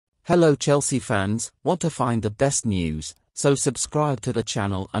Hello Chelsea fans, want to find the best news, so subscribe to the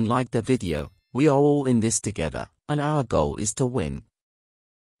channel and like the video. We are all in this together, and our goal is to win.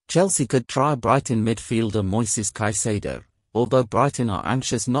 Chelsea could try Brighton midfielder Moises Caicedo, although Brighton are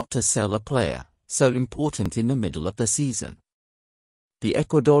anxious not to sell a player so important in the middle of the season. The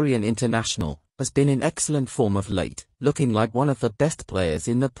Ecuadorian international has been in excellent form of late, looking like one of the best players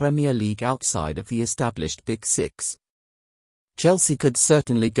in the Premier League outside of the established Big Six. Chelsea could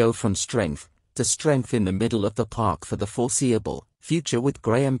certainly go from strength to strength in the middle of the park for the foreseeable future, with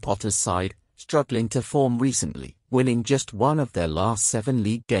Graham Potter's side struggling to form recently, winning just one of their last 7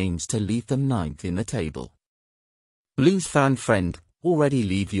 league games to leave them 9th in the table. Blues fan friend, already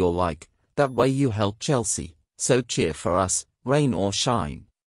leave your like, that way you help Chelsea, so cheer for us, rain or shine.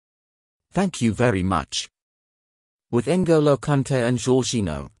 Thank you very much. With N'Golo Kante and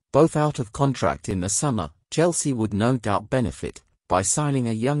Jorginho both out of contract in the summer, Chelsea would no doubt benefit by signing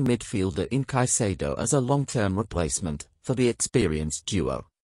a young midfielder in Caicedo as a long-term replacement for the experienced duo.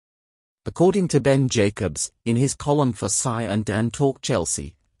 According to Ben Jacobs, in his column for Sai and Dan Talk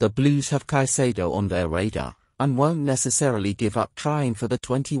Chelsea, the Blues have Caicedo on their radar and won't necessarily give up trying for the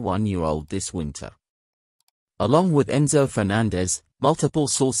 21-year-old this winter. Along with Enzo Fernandez, multiple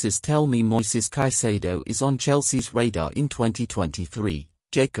sources tell me Moises Caicedo is on Chelsea's radar in 2023,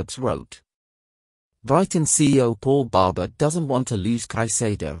 Jacobs wrote. Brighton CEO Paul Barber doesn't want to lose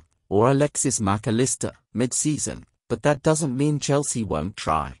Caicedo or Alexis Mac Allister mid-season, but that doesn't mean Chelsea won't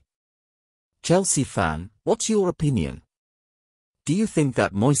try. Chelsea fan, what's your opinion? Do you think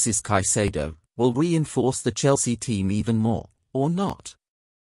that Moises Caicedo will reinforce the Chelsea team even more, or not?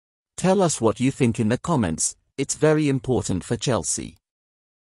 Tell us what you think in the comments, it's very important for Chelsea.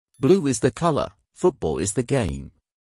 Blue is the color, football is the game.